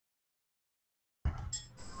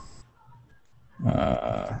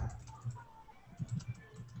I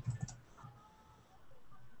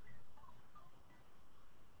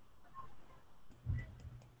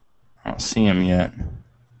don't see him yet.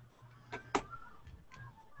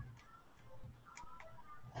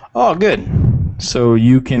 Oh, good. So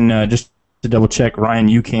you can, just to double check, Ryan,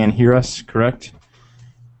 you can hear us, correct?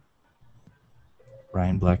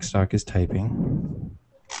 Ryan Blackstock is typing.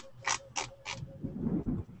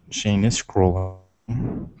 Shane is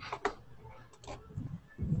scrolling.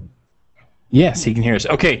 Yes, he can hear us.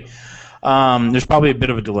 Okay. There's probably a bit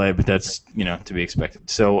of a delay, but that's, to be expected.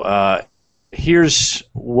 So here's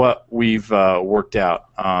what we've worked out.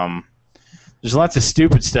 There's lots of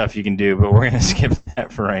stupid stuff you can do, but we're going to skip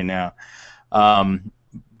that for right now.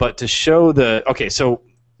 But to show so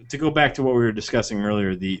to go back to what we were discussing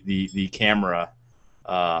earlier, the camera,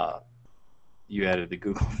 you added the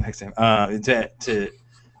Google Effects to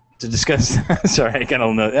discuss. Sorry, I got a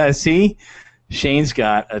little. See, Shane's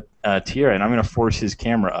got a tiara, and I'm going to force his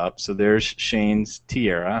camera up. So there's Shane's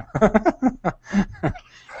tiara.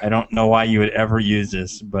 I don't know why you would ever use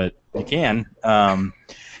this, but you can.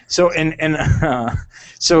 So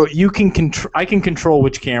you can I can control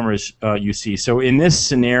which cameras you see. So in this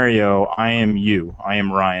scenario, I am you. I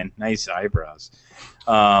am Ryan. Nice eyebrows.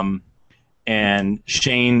 And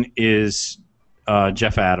Shane is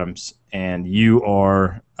Jeff Adams, and you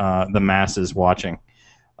are the masses watching.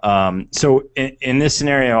 So in this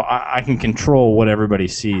scenario, I can control what everybody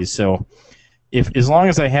sees. So as long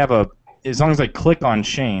as I click on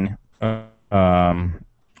Shane,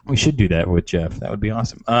 we should do that with Jeff. That would be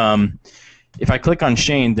awesome. If I click on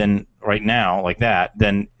Shane, then right now, like that,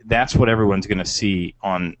 then that's what everyone's going to see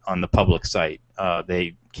on the public site.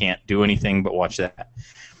 They can't do anything but watch that.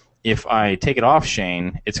 If I take it off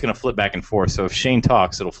Shane, it's going to flip back and forth. So if Shane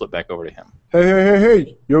talks, it'll flip back over to him.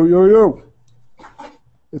 Hey. Yo.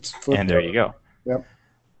 It's flipped. And there you go. Yep.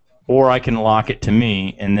 Or I can lock it to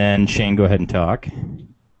me, and then Shane, go ahead and talk.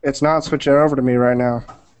 It's not switching over to me right now.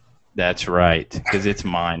 That's right, because it's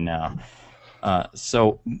mine now.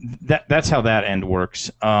 So that's how that end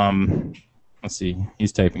works. Let's see.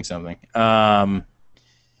 He's typing something.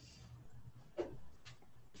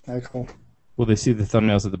 Excellent. Will they see the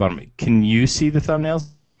thumbnails at the bottom? Can you see the thumbnails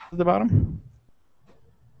at the bottom?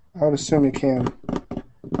 I would assume you can. I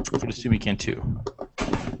would assume you can too.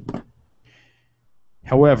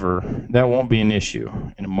 However, that won't be an issue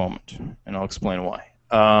in a moment, and I'll explain why.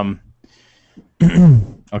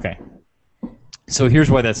 Okay. So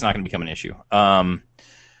here's why that's not going to become an issue.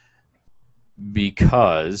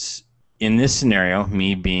 Because in this scenario,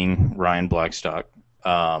 me being Ryan Blackstock,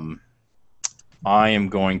 I am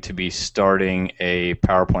going to be starting a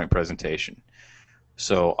PowerPoint presentation.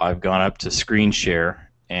 So I've gone up to screen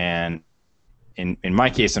share, and in my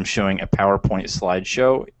case, I'm showing a PowerPoint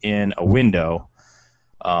slideshow in a window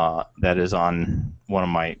that is on on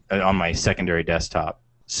my secondary desktop.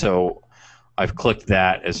 So I've clicked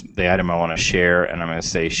that as the item I want to share, and I'm going to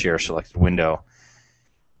say share selected window.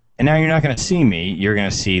 And now you're not going to see me. You're going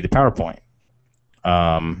to see the PowerPoint.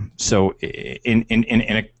 So in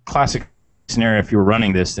a classic scenario, if you're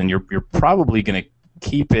running this, then you're probably going to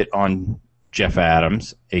keep it on Jeff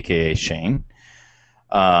Adams, aka Shane.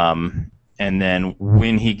 And then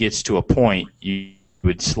when he gets to a point, you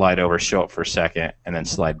would slide over, show up for a second, and then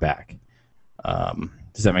slide back.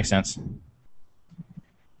 Does that make sense?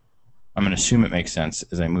 I'm going to assume it makes sense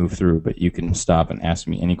as I move through, but you can stop and ask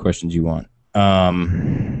me any questions you want.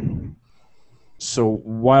 So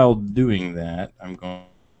while doing that, I'm going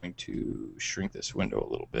to shrink this window a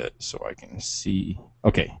little bit so I can see.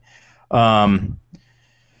 Okay.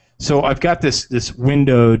 So I've got this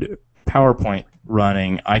windowed PowerPoint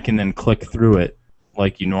running. I can then click through it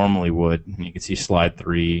like you normally would. And you can see slide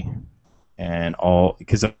 3 and all,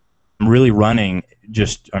 because I'm really running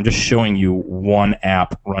I'm just showing you one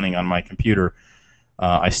app running on my computer.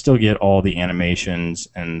 I still get all the animations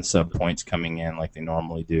and sub points coming in like they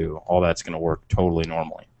normally do. All that's going to work totally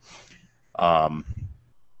normally.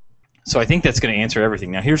 So I think that's going to answer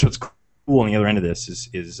everything. Now here's what's cool on the other end of this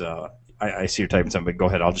is I see you're typing something, but go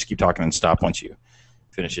ahead. I'll just keep talking and stop once you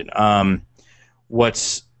finish it.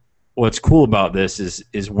 What's cool about this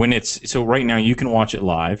is when so right now you can watch it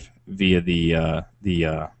live via the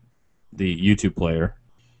YouTube player.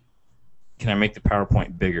 Can I make the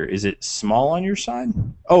PowerPoint bigger? Is it small on your side?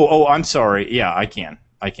 Oh, I'm sorry. Yeah, I can.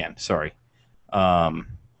 Sorry. Yeah,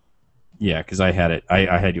 because I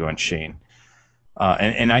had you on Shane.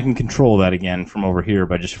 And I can control that again from over here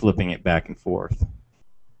by just flipping it back and forth.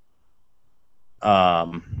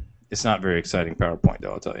 It's not very exciting PowerPoint,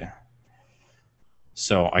 though, I'll tell you.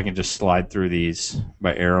 So I can just slide through these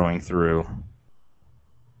by arrowing through.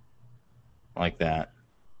 like that.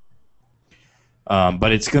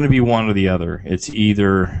 But it's going to be one or the other. It's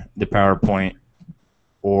either the PowerPoint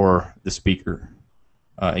or the speaker.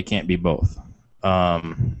 It can't be both. So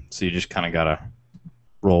you just kind of got to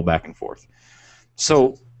roll back and forth.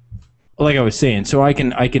 So, like I was saying, so you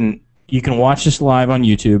can watch this live on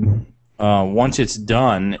YouTube. Once it's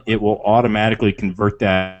done, it will automatically convert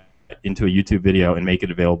that into a YouTube video and make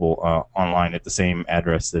it available online at the same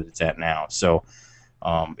address that it's at now. So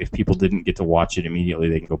if people didn't get to watch it immediately,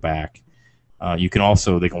 they can go back. They can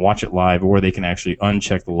watch it live, or they can actually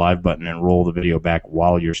uncheck the live button and roll the video back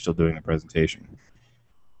while you're still doing the presentation.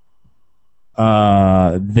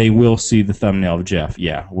 They will see the thumbnail of Jeff,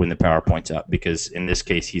 yeah, when the PowerPoint's up, because in this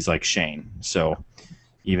case he's like Shane. So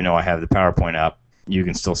even though I have the PowerPoint up, you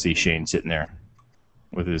can still see Shane sitting there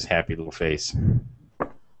with his happy little face.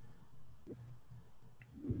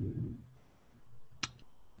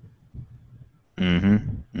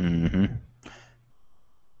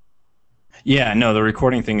 Yeah, no, the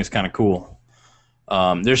recording thing is kind of cool.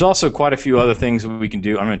 There's also quite a few other things that we can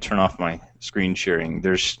do. I'm going to turn off my screen sharing.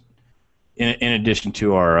 There's, in addition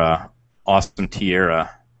to our awesome Tierra,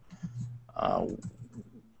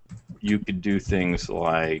 you could do things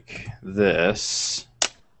like this,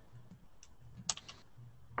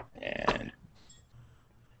 and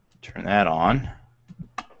turn that on.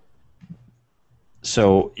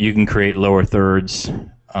 So you can create lower thirds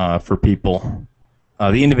for people.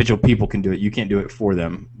 The individual people can do it. You can't do it for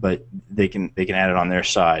them, but they can add it on their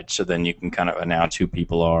side. So then you can kind of announce who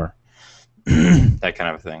people are, that kind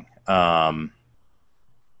of a thing. I'm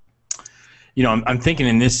thinking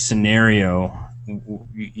in this scenario,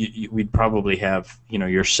 we'd probably have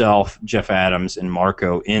yourself, Jeff Adams, and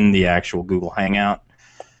Marco in the actual Google Hangout,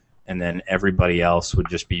 and then everybody else would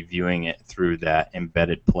just be viewing it through that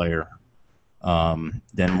embedded player.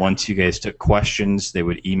 Then once you guys took questions, they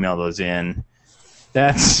would email those in.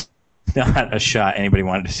 That's not a shot anybody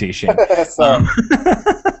wanted to see, Shane. That's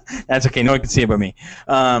okay. No one can see it but me.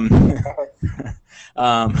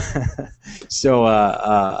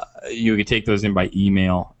 So you could take those in by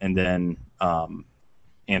email and then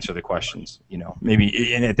answer the questions.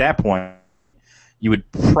 Maybe, and at that point, you would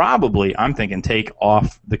probably, I'm thinking, take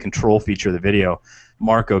off the control feature of the video.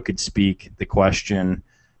 Marco could speak the question,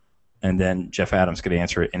 and then Jeff Adams could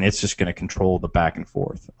answer it, and it's just going to control the back and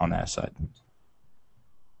forth on that side.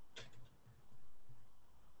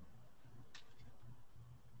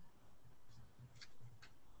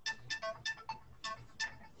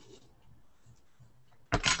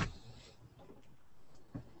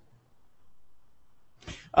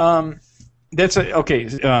 Okay.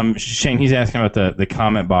 Shane, he's asking about the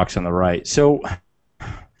comment box on the right. So,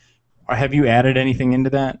 have you added anything into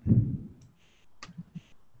that?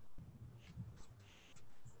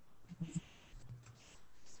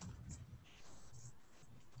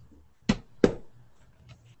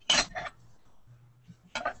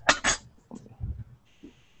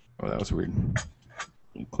 Oh, that was weird.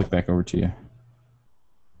 Click back over to you.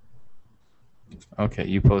 Okay,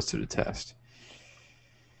 you posted a test.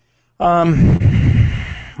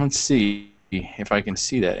 Let's see if I can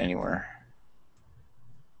see that anywhere.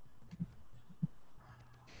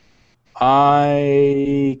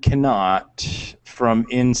 I cannot from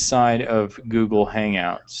inside of Google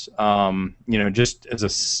Hangouts. Just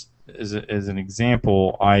as an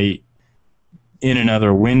example, I in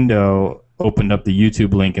another window opened up the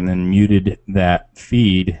YouTube link and then muted that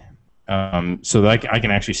feed, so that I can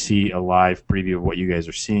actually see a live preview of what you guys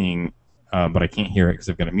are seeing. But I can't hear it because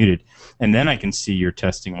I've got it muted. And then I can see your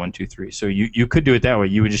testing 1, 2, 3. So you could do it that way.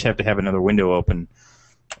 You would just have to have another window open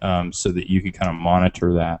so that you could kind of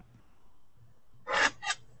monitor that.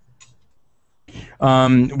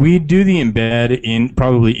 We do the embed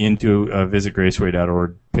probably into a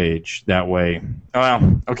visitgraceway.org page that way.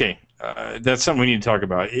 Well, okay. That's something we need to talk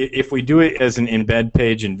about. If we do it as an embed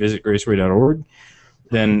page in visitgraceway.org,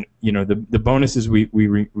 then the bonus is we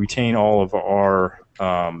retain all of our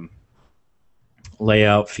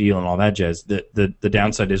layout, feel, and all that jazz. The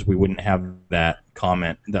downside is we wouldn't have that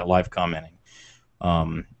live commenting,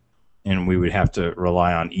 and we would have to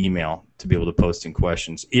rely on email to be able to post in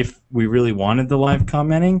questions. If we really wanted the live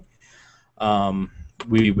commenting,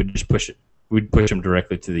 we would just push it. We'd push them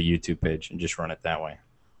directly to the YouTube page and just run it that way.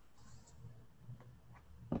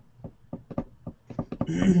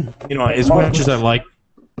 As much as I like.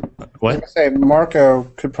 What? I was gonna say Marco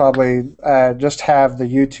could probably just have the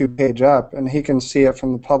YouTube page up, and he can see it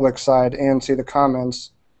from the public side and see the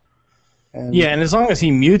comments. And as long as he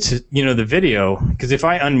mutes it, the video, because if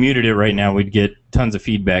I unmuted it right now, we'd get tons of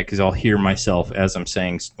feedback because I'll hear myself as I'm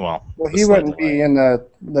saying. Well, he wouldn't be in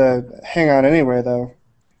the Hangout anyway, though.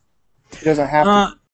 He doesn't have to.